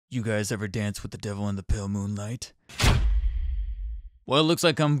You guys ever dance with the devil in the pale moonlight? Well, it looks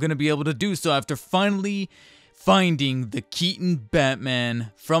like I'm gonna be able to do so after finally finding the Keaton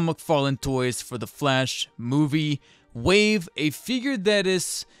Batman from McFarlane Toys for the Flash movie wave, a figure that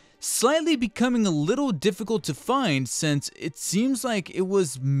is slightly becoming a little difficult to find since it seems like it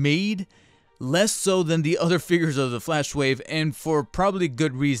was made less so than the other figures of the Flash wave, and for probably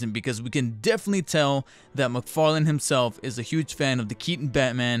good reason, because we can definitely tell that McFarlane himself is a huge fan of the Keaton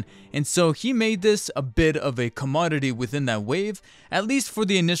Batman, and so he made this a bit of a commodity within that wave. At least for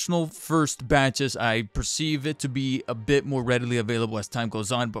the initial first batches, I perceive it to be a bit more readily available as time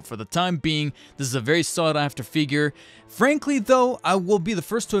goes on, but for the time being, this is a very sought after figure. Frankly though, I will be the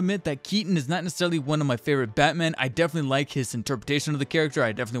first to admit that Keaton is not necessarily one of my favorite Batman. I definitely like his interpretation of the character.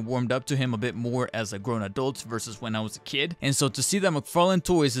 I definitely warmed up to him a bit more as a grown adult versus when I was a kid, and so to see that McFarlane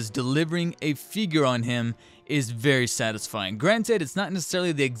Toys is delivering a figure on him is very satisfying. Granted, it's not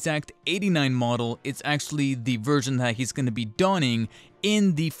necessarily the exact 89 model, it's actually the version that he's going to be donning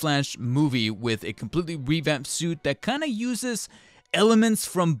in the Flash movie with a completely revamped suit that kind of uses elements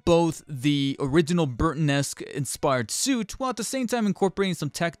from both the original Burton-esque inspired suit, while at the same time incorporating some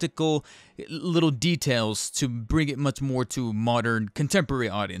tactical little details to bring it much more to modern contemporary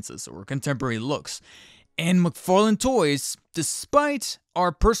audiences or contemporary looks. And McFarlane Toys, despite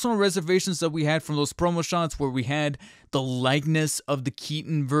our personal reservations that we had from those promo shots where we had the likeness of the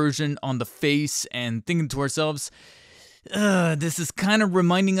Keaton version on the face and thinking to ourselves, this is kind of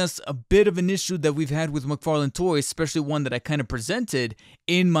reminding us a bit of an issue that we've had with McFarlane Toys, especially one that I kind of presented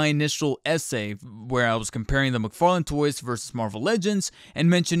in my initial essay where I was comparing the McFarlane Toys versus Marvel Legends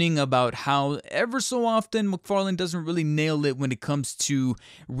and mentioning about how ever so often McFarlane doesn't really nail it when it comes to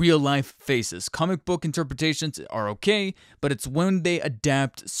real life faces. Comic book interpretations are okay, but it's when they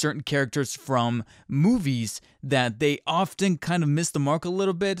adapt certain characters from movies that they often kind of miss the mark a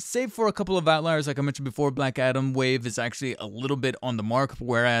little bit, save for a couple of outliers. Like I mentioned before, Black Adam wave is actually a little bit on the mark,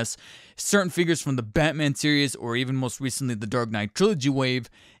 whereas certain figures from the Batman series or even most recently the Dark Knight trilogy wave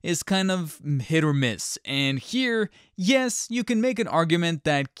is kind of hit or miss. And here, yes, you can make an argument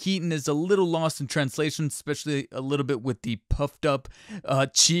that Keaton is a little lost in translation, especially a little bit with the puffed up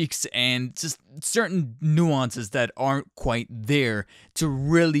cheeks and just certain nuances that aren't quite there to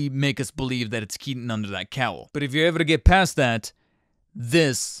really make us believe that it's Keaton under that cowl. But if you're able to get past that,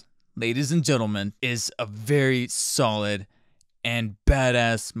 this, ladies and gentlemen, is a very solid and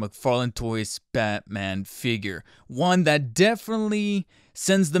badass McFarlane Toys Batman figure. One that definitely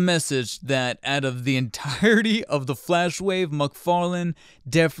sends the message that out of the entirety of the Flash wave, McFarlane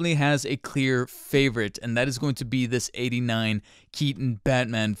definitely has a clear favorite, and that is going to be this 89 Keaton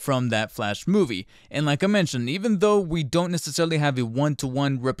Batman from that Flash movie. And like I mentioned, even though we don't necessarily have a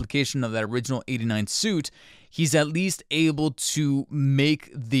one-to-one replication of that original 89 suit, he's at least able to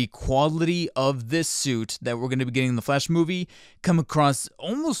make the quality of this suit that we're going to be getting in the Flash movie come across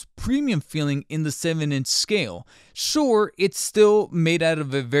almost premium feeling in the 7-inch scale. Sure, it's still made out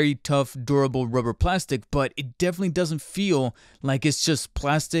of a very tough, durable rubber plastic, but it definitely doesn't feel like it's just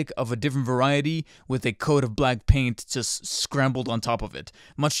plastic of a different variety with a coat of black paint just scrambled on top of it.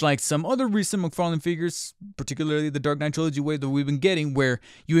 Much like some other recent McFarlane figures, particularly the Dark Knight trilogy wave that we've been getting, where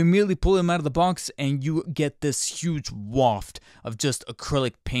you immediately pull them out of the box and you get this huge waft of just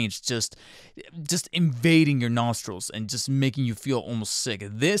acrylic paint just invading your nostrils and just making you feel almost sick.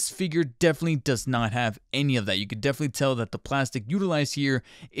 This figure definitely does not have any of that. You can definitely tell that the plastic utilized here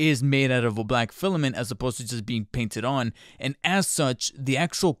is made out of a black filament as opposed to just being painted on, and as such, the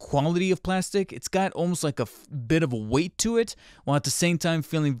actual quality of plastic, it's got almost like a bit of a weight to it, while at the same time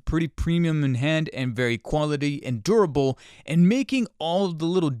feeling pretty premium in hand and very quality and durable, and making all of the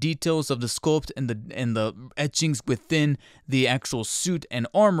little details of the sculpt and the etchings within the actual suit and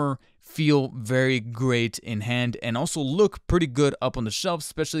armor feel very great in hand and also look pretty good up on the shelf,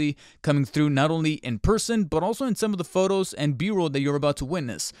 especially coming through not only in person but also in some of the photos and b-roll that you're about to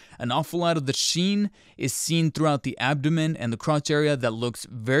witness. An awful lot of the sheen is seen throughout the abdomen and the crotch area that looks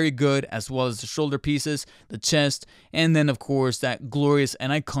very good, as well as the shoulder pieces, the chest, and then of course that glorious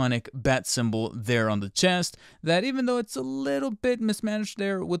and iconic bat symbol there on the chest that, even though it's a little bit mismanaged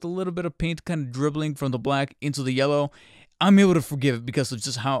there with a little bit of paint kind of dribbling from the black into the yellow, I'm able to forgive it because of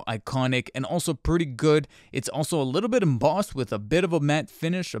just how iconic and also pretty good. It's also a little bit embossed with a bit of a matte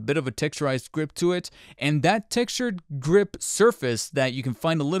finish, a bit of a texturized grip to it, and that textured grip surface that you can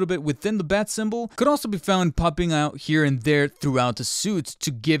find a little bit within the bat symbol could also be found popping out here and there throughout the suit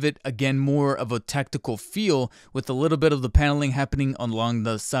to give it again more of a tactical feel, with a little bit of the paneling happening along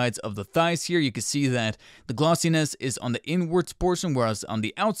the sides of the thighs here. You can see that the glossiness is on the inwards portion, whereas on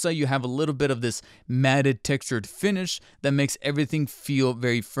the outside you have a little bit of this matted textured finish that that makes everything feel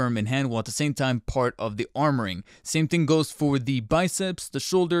very firm in hand, while at the same time part of the armoring. Same thing goes for the biceps, the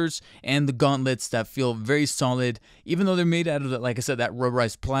shoulders, and the gauntlets that feel very solid. Even though they're made out of, like I said, that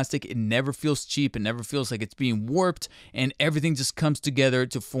rubberized plastic, it never feels cheap. It never feels like it's being warped, and everything just comes together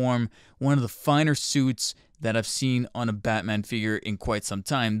to form one of the finer suits that I've seen on a Batman figure in quite some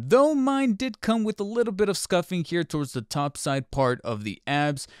time. Though mine did come with a little bit of scuffing here towards the top side part of the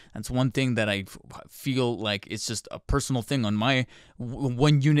abs. That's one thing that I feel like it's just a personal thing on my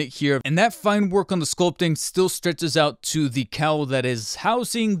one unit here. And that fine work on the sculpting still stretches out to the cowl that is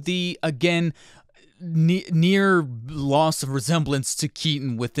housing the, again, near loss of resemblance to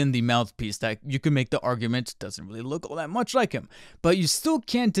Keaton within the mouthpiece. That you can make the argument doesn't really look all that much like him, but you still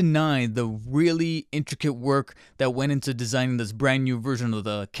can't deny the really intricate work that went into designing this brand new version of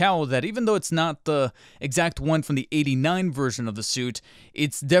the cowl, that even though it's not the exact one from the 89 version of the suit,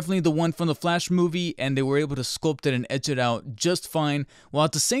 it's definitely the one from the Flash movie, and they were able to sculpt it and edge it out just fine, while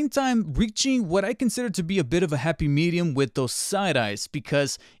at the same time reaching what I consider to be a bit of a happy medium with those side eyes,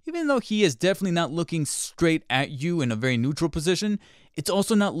 because even though he is definitely not looking straight at you in a very neutral position, it's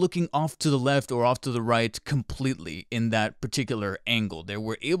also not looking off to the left or off to the right completely in that particular angle. They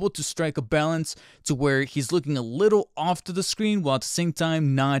were able to strike a balance to where he's looking a little off to the screen, while at the same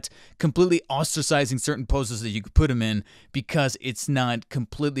time not completely ostracizing certain poses that you could put him in, because it's not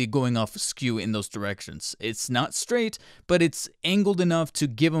completely going off askew in those directions. It's not straight, but it's angled enough to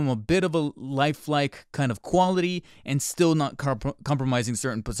give him a bit of a lifelike kind of quality and still not compromising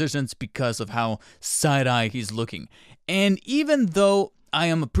certain positions because of how side-eye he's looking. And even though I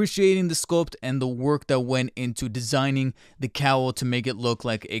am appreciating the sculpt and the work that went into designing the cowl to make it look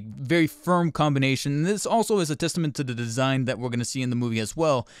like a very firm combination, and this also is a testament to the design that we're going to see in the movie as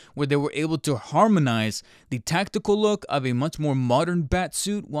well, where they were able to harmonize the tactical look of a much more modern bat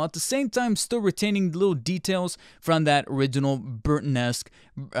suit, while at the same time still retaining the little details from that original Burton-esque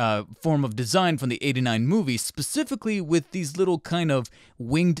form of design from the 89 movie, specifically with these little kind of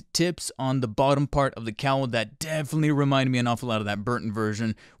winged tips on the bottom part of the cowl that definitely reminded me an awful lot of that Burton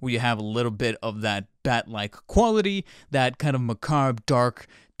version, where you have a little bit of that bat-like quality, that kind of macabre, dark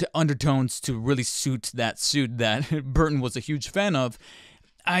undertones to really suit that suit that Burton was a huge fan of.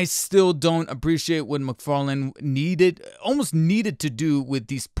 I still don't appreciate what McFarlane almost needed to do with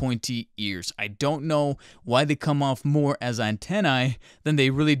these pointy ears. I don't know why they come off more as antennae than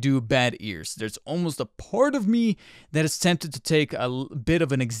they really do bad ears. There's almost a part of me that is tempted to take a bit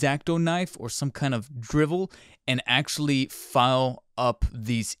of an X-Acto knife or some kind of drivel and actually file up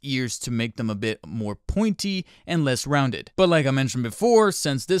these ears to make them a bit more pointy and less rounded. But like I mentioned before,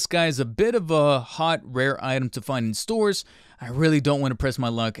 since this guy is a bit of a hot, rare item to find in stores, I really don't want to press my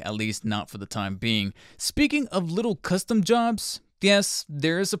luck, at least not for the time being. Speaking of little custom jobs, yes,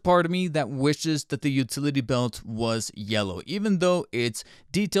 there is a part of me that wishes that the utility belt was yellow, even though it's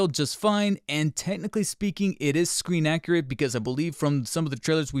detailed just fine, and technically speaking, it is screen accurate, because I believe from some of the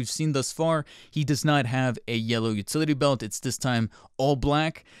trailers we've seen thus far, he does not have a yellow utility belt. It's this time all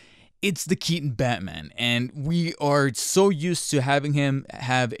black. It's the Keaton Batman, and we are so used to having him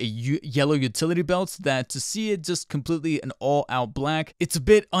have a yellow utility belt that to see it just completely an all-out black, it's a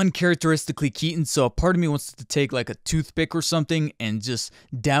bit uncharacteristically Keaton, so a part of me wants to take like a toothpick or something and just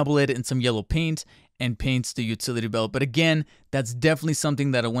dabble it in some yellow paint and paints the utility belt. But again, that's definitely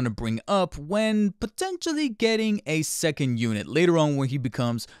something that I want to bring up when potentially getting a second unit later on when he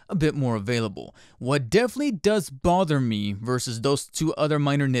becomes a bit more available. What definitely does bother me versus those two other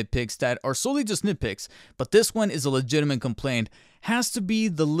minor nitpicks that are solely just nitpicks, but this one is a legitimate complaint, has to be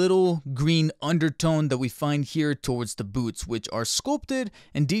the little green undertone that we find here towards the boots, which are sculpted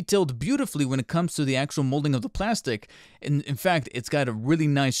and detailed beautifully when it comes to the actual molding of the plastic. And in fact, it's got a really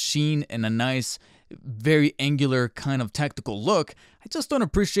nice sheen and a nice, very angular kind of tactical look. I just don't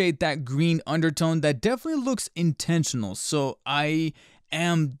appreciate that green undertone that definitely looks intentional. So I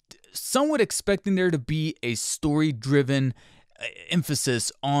am somewhat expecting there to be a story-driven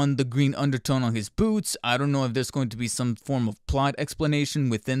emphasis on the green undertone on his boots. I don't know if there's going to be some form of plot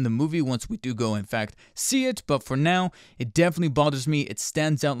explanation within the movie once we do go in fact see it, but for now it definitely bothers me. It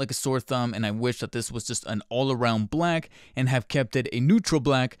stands out like a sore thumb, and I wish that this was just an all-around black and have kept it a neutral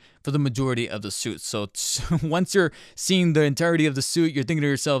black for the majority of the suit. So once you're seeing the entirety of the suit, you're thinking to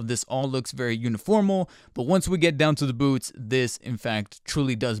yourself, this all looks very uniformal, but once we get down to the boots, this in fact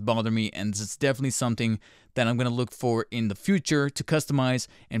truly does bother me, and it's definitely something that I'm going to look for in the future to customize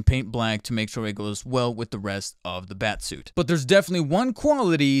and paint black to make sure it goes well with the rest of the batsuit. But there's definitely one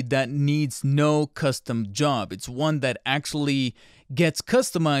quality that needs no custom job. It's one that actually gets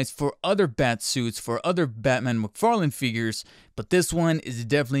customized for other bat suits, for other Batman McFarlane figures, but this one is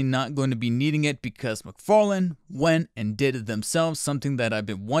definitely not going to be needing it because McFarlane went and did it themselves, something that I've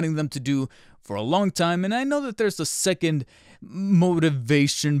been wanting them to do for a long time, and I know that there's a second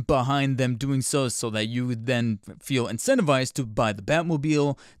motivation behind them doing so that you would then feel incentivized to buy the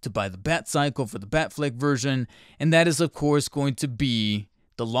Batmobile, to buy the Batcycle for the Batfleck version, and that is of course going to be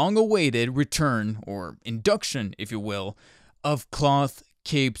the long-awaited return, or induction if you will, of cloth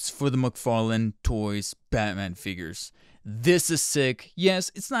capes for the McFarlane Toys Batman figures. This is sick.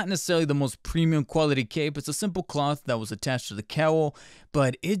 Yes, it's not necessarily the most premium quality cape. It's a simple cloth that was attached to the cowl,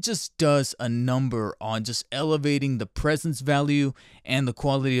 but it just does a number on just elevating the presence value and the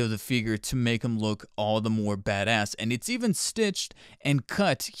quality of the figure to make him look all the more badass. And it's even stitched and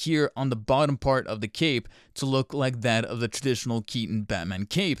cut here on the bottom part of the cape to look like that of the traditional Keaton Batman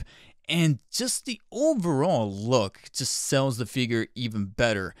cape. And just the overall look just sells the figure even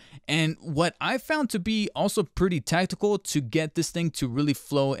better. And what I found to be also pretty tactical to get this thing to really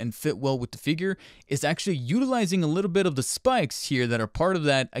flow and fit well with the figure is actually utilizing a little bit of the spikes here that are part of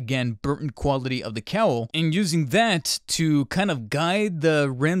that, again, burnt quality of the cowl, and using that to kind of guide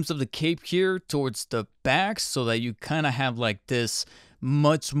the rims of the cape here towards the back so that you kind of have like this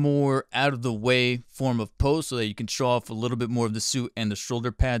much more out of the way form of pose so that you can show off a little bit more of the suit and the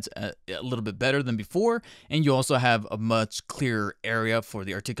shoulder pads a little bit better than before, and you also have a much clearer area for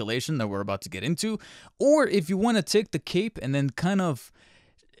the articulation that we're about to get into. Or if you want to take the cape and then kind of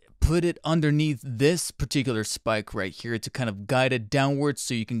put it underneath this particular spike right here to kind of guide it downwards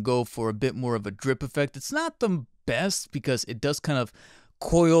so you can go for a bit more of a drip effect. It's not the best because it does kind of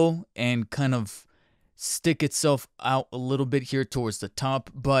coil and kind of stick itself out a little bit here towards the top,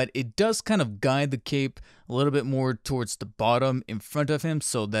 but it does kind of guide the cape a little bit more towards the bottom in front of him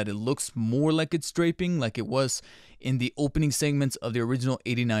so that it looks more like it's draping, like it was in the opening segments of the original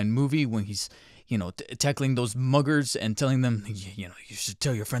 '89 movie when he's, you know, tackling those muggers and telling them, you know, you should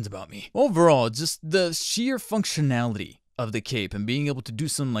tell your friends about me. Overall, just the sheer functionality of the cape and being able to do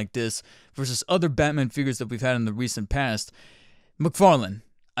something like this versus other Batman figures that we've had in the recent past. McFarlane,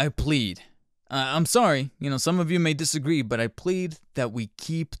 I plead. I'm sorry, you know, some of you may disagree, but I plead that we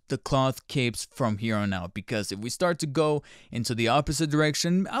keep the cloth capes from here on out, because if we start to go into the opposite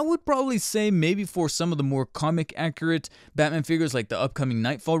direction, I would probably say maybe for some of the more comic accurate Batman figures like the upcoming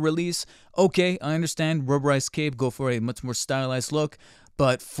Nightfall release, okay, I understand, rubberized cape, go for a much more stylized look,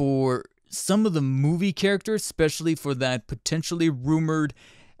 but for some of the movie characters, especially for that potentially rumored,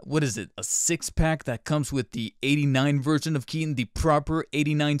 what is it, a 6-pack that comes with the '89 version of Keaton, the proper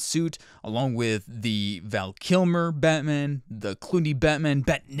 '89 suit, along with the Val Kilmer Batman, the Clooney Batman,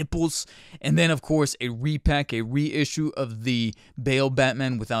 Bat Nipples, and then of course a repack, a reissue of the Bale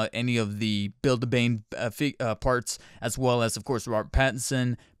Batman without any of the Build-A-Bane parts, as well as of course Robert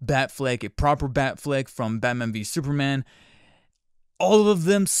Pattinson, Batfleck, a proper Batfleck from Batman v Superman, all of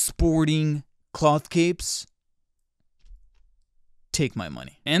them sporting cloth capes. Take my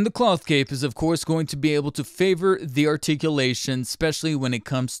money. And the cloth cape is of course going to be able to favor the articulation, especially when it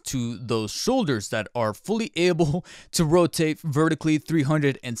comes to those shoulders that are fully able to rotate vertically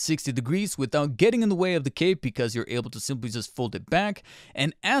 360 degrees without getting in the way of the cape, because you're able to simply just fold it back.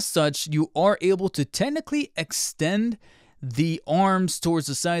 And as such, you are able to technically extend the arms towards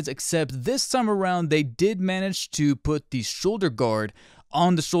the sides, except this time around they did manage to put the shoulder guard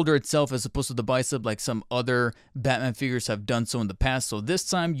on the shoulder itself as opposed to the bicep like some other Batman figures have done so in the past. So this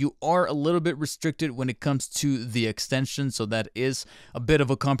time you are a little bit restricted when it comes to the extension, so that is a bit of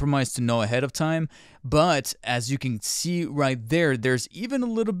a compromise to know ahead of time. But as you can see right there, there's even a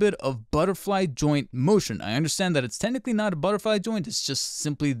little bit of butterfly joint motion. I understand that it's technically not a butterfly joint, it's just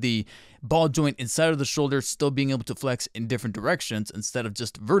simply the ball joint inside of the shoulder still being able to flex in different directions instead of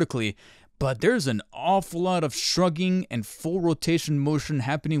just vertically. But there's an awful lot of shrugging and full rotation motion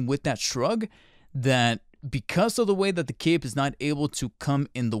happening with that shrug that, because of the way that the cape is not able to come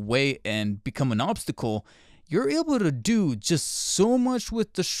in the way and become an obstacle, you're able to do just so much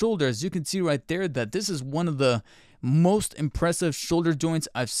with the shoulder. As you can see right there, that this is one of the most impressive shoulder joints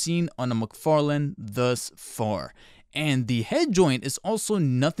I've seen on a McFarlane thus far. And the head joint is also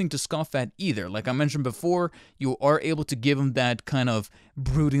nothing to scoff at either. Like I mentioned before, you are able to give him that kind of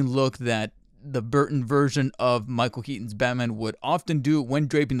brooding look that the Burton version of Michael Keaton's Batman would often do when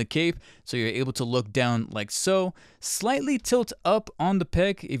draping the cape. So you're able to look down like so, slightly tilt up on the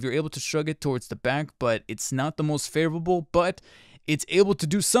pec if you're able to shrug it towards the back, but it's not the most favorable, but it's able to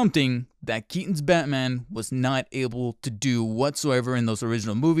do something that Keaton's Batman was not able to do whatsoever in those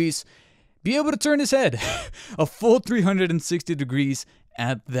original movies. Be able to turn his head a full 360 degrees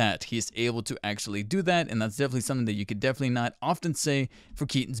at that. He's able to actually do that, and that's definitely something that you could definitely not often say for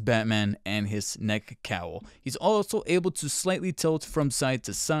Keaton's Batman and his neck cowl. He's also able to slightly tilt from side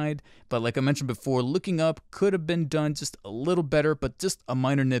to side, but like I mentioned before, looking up could have been done just a little better, but just a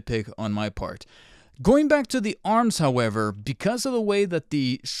minor nitpick on my part. Going back to the arms, however, because of the way that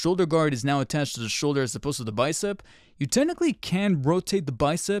the shoulder guard is now attached to the shoulder as opposed to the bicep, you technically can rotate the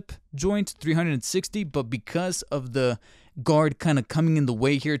bicep joint 360, but because of the guard kind of coming in the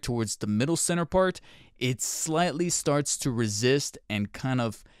way here towards the middle center part, it slightly starts to resist and kind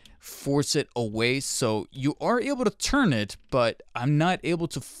of force it away. So you are able to turn it, but I'm not able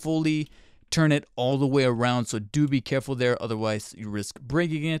to fully turn it all the way around, so do be careful there, otherwise you risk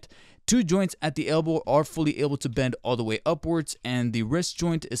breaking it. Two joints at the elbow are fully able to bend all the way upwards, and the wrist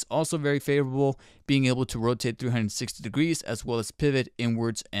joint is also very favorable, being able to rotate 360 degrees as well as pivot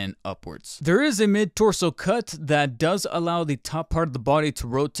inwards and upwards. There is a mid-torso cut that does allow the top part of the body to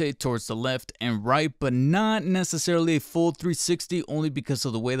rotate towards the left and right, but not necessarily a full 360, only because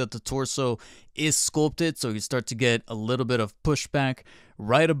of the way that the torso is sculpted, so you start to get a little bit of pushback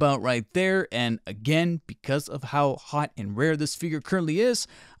right about right there. And again, because of how hot and rare this figure currently is,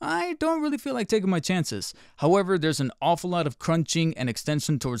 I don't really feel like taking my chances. However, there's an awful lot of crunching and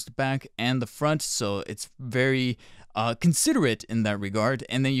extension towards the back and the front, so it's very considerate in that regard.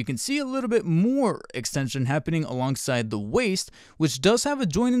 And then you can see a little bit more extension happening alongside the waist, which does have a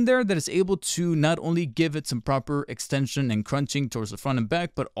joint in there that is able to not only give it some proper extension and crunching towards the front and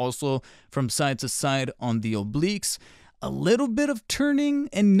back, but also from side to side on the obliques. A little bit of turning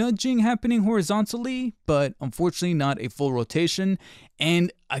and nudging happening horizontally, but unfortunately not a full rotation.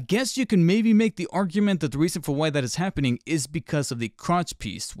 And I guess you can maybe make the argument that the reason for why that is happening is because of the crotch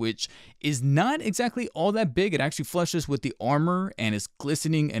piece, which is not exactly all that big. It actually flushes with the armor and is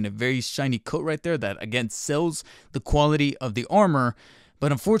glistening and a very shiny coat right there that again sells the quality of the armor.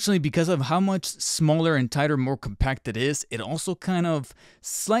 But unfortunately, because of how much smaller and tighter, more compact it is, it also kind of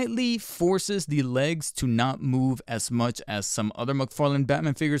slightly forces the legs to not move as much as some other McFarlane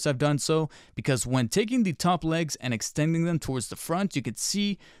Batman figures have done so. Because when taking the top legs and extending them towards the front, you could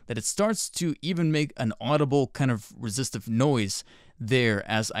see that it starts to even make an audible kind of resistive noise there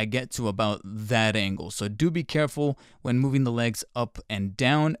as I get to about that angle. So do be careful when moving the legs up and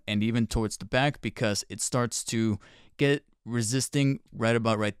down and even towards the back, because it starts to get resisting right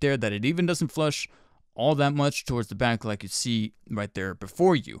about right there, that it even doesn't flush all that much towards the back like you see right there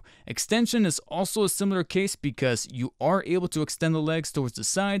before you. Extension is also a similar case because you are able to extend the legs towards the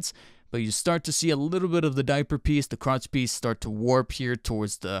sides, but you start to see a little bit of the diaper piece, the crotch piece, start to warp here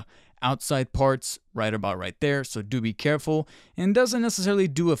towards the outside parts right about right there, so do be careful. And doesn't necessarily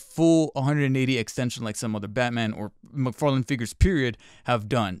do a full 180 extension like some other Batman or McFarlane figures period have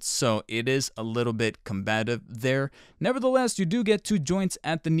done, so it is a little bit combative there. Nevertheless, you do get two joints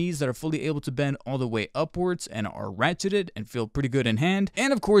at the knees that are fully able to bend all the way upwards and are ratcheted and feel pretty good in hand.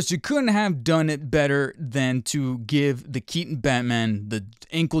 And of course, you couldn't have done it better than to give the Keaton Batman the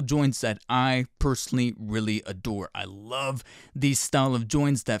ankle joints that I personally really adore. I love these style of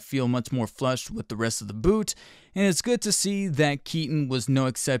joints that feel much more flush with the rest of the boot, and it's good to see that Keaton was no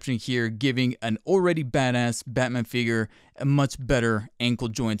exception here, giving an already badass Batman figure a much better ankle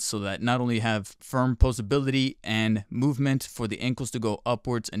joint, so that not only have firm posability and movement for the ankles to go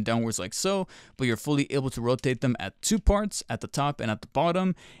upwards and downwards like so, but you're fully able to rotate them at two parts, at the top and at the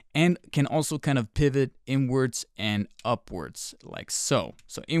bottom, and can also kind of pivot inwards and upwards like so.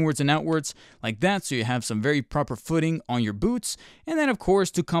 So inwards and outwards like that, so you have some very proper footing on your boots. And then of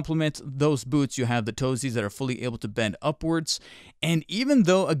course, to complement those boots, you have the toesies that are fully able to bend upwards. And even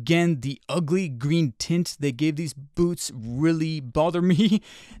though again the ugly green tint they gave these boots really bother me,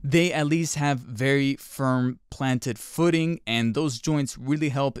 they at least have very firm planted footing, and those joints really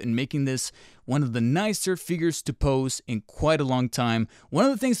help in making this one of the nicer figures to pose in quite a long time. One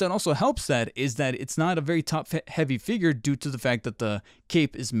of the things that also helps that is that it's not a very top heavy figure due to the fact that the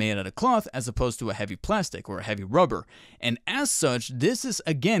cape is made out of cloth as opposed to a heavy plastic or a heavy rubber. And as such, this is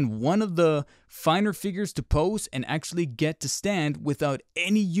again one of the finer figures to pose and actually get to stand without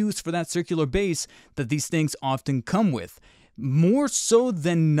any use for that circular base that these things often come with. More so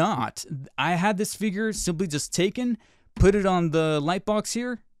than not, I had this figure simply just taken, put it on the light box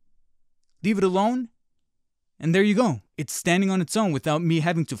here, leave it alone, and there you go. It's standing on its own without me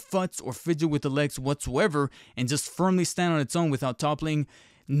having to futz or fidget with the legs whatsoever, and just firmly stand on its own without toppling,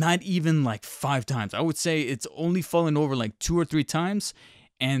 not even like 5 times. I would say it's only fallen over like 2 or 3 times,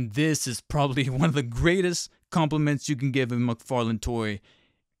 and this is probably one of the greatest compliments you can give a McFarlane toy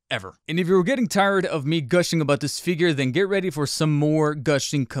ever. And if you're getting tired of me gushing about this figure, then get ready for some more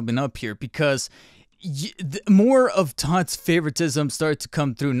gushing coming up here, because more of Todd's favoritism started to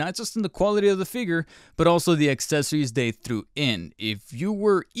come through, not just in the quality of the figure, but also the accessories they threw in. If you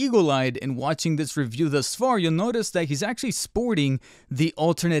were eagle-eyed in watching this review thus far, you'll notice that he's actually sporting the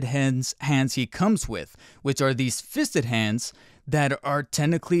alternate hands he comes with, which are these fisted hands that are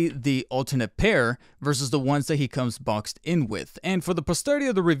technically the alternate pair versus the ones that he comes boxed in with. And for the posterity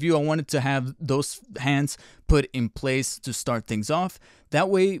of the review, I wanted to have those hands put in place to start things off. That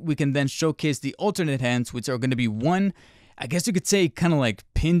way we can then showcase the alternate hands, which are going to be one, I guess you could say, kind of like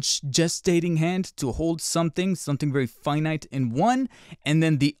pinch gestating hand to hold something very finite in one, and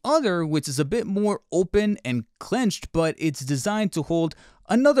then the other, which is a bit more open and clenched, but it's designed to hold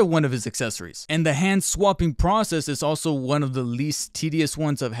another one of his accessories. And the hand swapping process is also one of the least tedious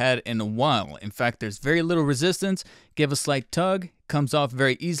ones I've had in a while. In fact, there's very little resistance. Give a slight tug, comes off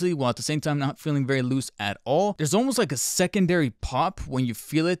very easily while at the same time not feeling very loose at all. There's almost like a secondary pop when you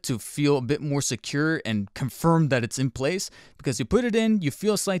feel it to feel a bit more secure and confirm that it's in place, because you put it in, you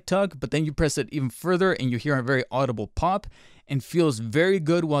feel a slight tug, but then you press it even further and you hear a very audible pop, and feels very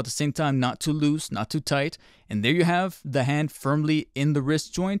good while at the same time not too loose, not too tight. And there you have the hand firmly in the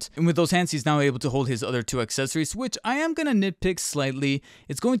wrist joint. And with those hands, he's now able to hold his other two accessories, which I am going to nitpick slightly.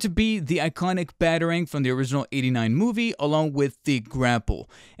 It's going to be the iconic batarang from the original '89 movie, along with the grapple.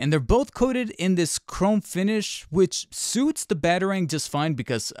 And they're both coated in this chrome finish, which suits the batarang just fine,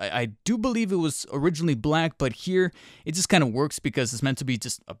 because I do believe it was originally black, but here it just kind of works because it's meant to be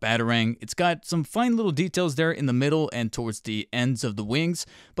just a batarang. It's got some fine little details there in the middle and towards the ends of the wings,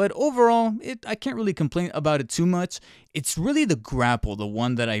 but overall, I can't really complain about it too much. It's really the grapple, the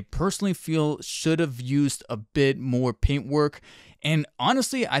one that I personally feel should have used a bit more paintwork. And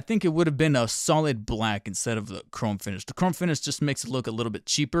honestly, I think it would have been a solid black instead of the chrome finish. The chrome finish just makes it look a little bit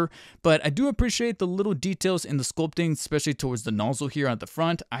cheaper, but I do appreciate the little details in the sculpting, especially towards the nozzle here at the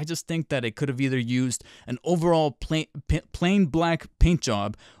front. I just think that it could have either used an overall plain black paint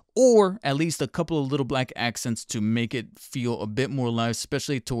job, or at least a couple of little black accents to make it feel a bit more alive,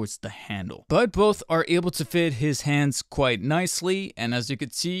 especially towards the handle. But both are able to fit his hands quite nicely, and as you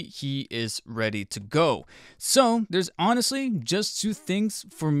can see, he is ready to go. So there's honestly just two things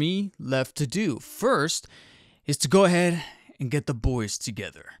for me left to do. First is to go ahead and get the boys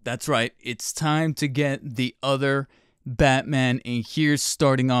together. That's right, it's time to get the other Batman, and here's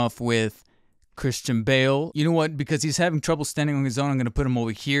starting off with Christian Bale. You know what? Because he's having trouble standing on his own, I'm going to put him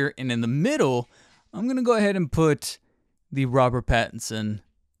over here. And in the middle, I'm going to go ahead and put the Robert Pattinson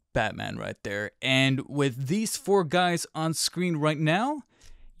Batman right there. And with these four guys on screen right now,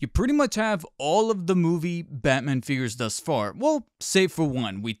 you pretty much have all of the movie Batman figures thus far. Well, save for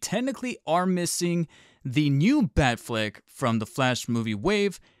one. We technically are missing the new Batfleck from the Flash movie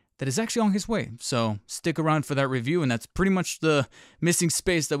Wave that is actually on his way. So stick around for that review, and that's pretty much the missing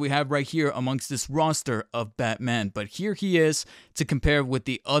space that we have right here amongst this roster of Batman. But here he is to compare with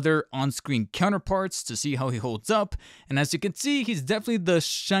the other on-screen counterparts to see how he holds up. And as you can see, he's definitely the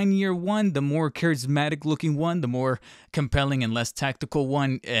shinier one, the more charismatic looking one, the more compelling and less tactical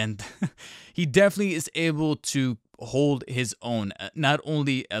one. And he definitely is able to hold his own, not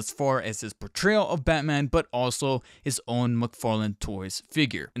only as far as his portrayal of Batman, but also his own McFarlane Toys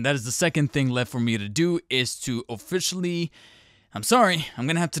figure. And that is the second thing left for me to do, is to officially, I'm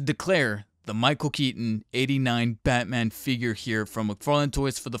gonna have to declare the Michael Keaton '89 Batman figure here from McFarlane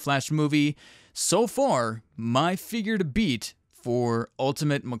Toys for the Flash movie. So far, my figure to beat for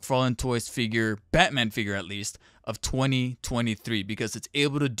Ultimate McFarlane Toys figure, Batman figure at least, of 2023, because it's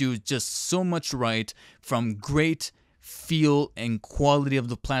able to do just so much right, from great feel and quality of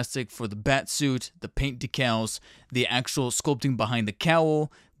the plastic for the bat suit, the paint decals, the actual sculpting behind the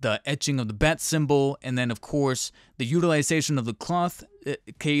cowl, the etching of the bat symbol, and then of course the utilization of the cloth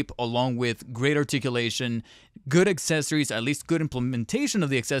cape, along with great articulation, good accessories, at least good implementation of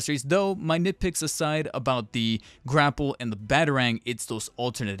the accessories. Though my nitpicks aside about the grapple and the batarang, it's those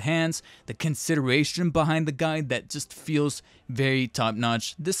alternate hands, the consideration behind the guy that just feels very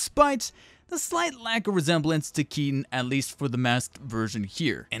top-notch, despite the slight lack of resemblance to Keaton, at least for the masked version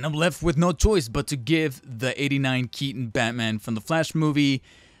here. And I'm left with no choice but to give the '89 Keaton Batman from the Flash movie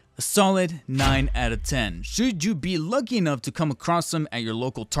a solid 9 out of 10. Should you be lucky enough to come across them at your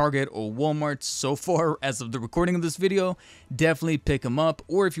local Target or Walmart, so far as of the recording of this video, definitely pick them up.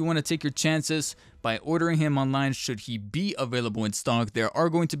 Or if you want to take your chances, by ordering him online should he be available in stock. There are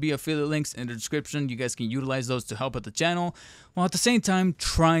going to be affiliate links in the description. You guys can utilize those to help out the channel, while at the same time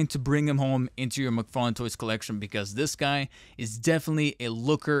trying to bring him home into your McFarlane Toys collection, because this guy is definitely a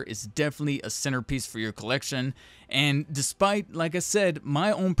looker, is definitely a centerpiece for your collection. And despite, like I said,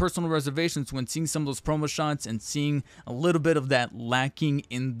 my own personal reservations when seeing some of those promo shots and seeing a little bit of that lacking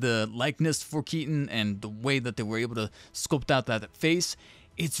in the likeness for Keaton and the way that they were able to sculpt out that face,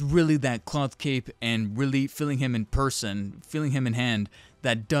 it's really that cloth cape and really feeling him in person, feeling him in hand,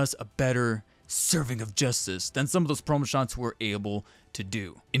 that does a better serving of justice than some of those promo shots were able to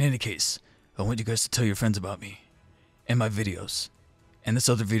do. In any case, I want you guys to tell your friends about me and my videos and this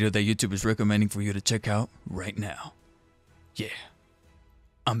other video that YouTube is recommending for you to check out right now. Yeah,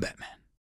 I'm Batman.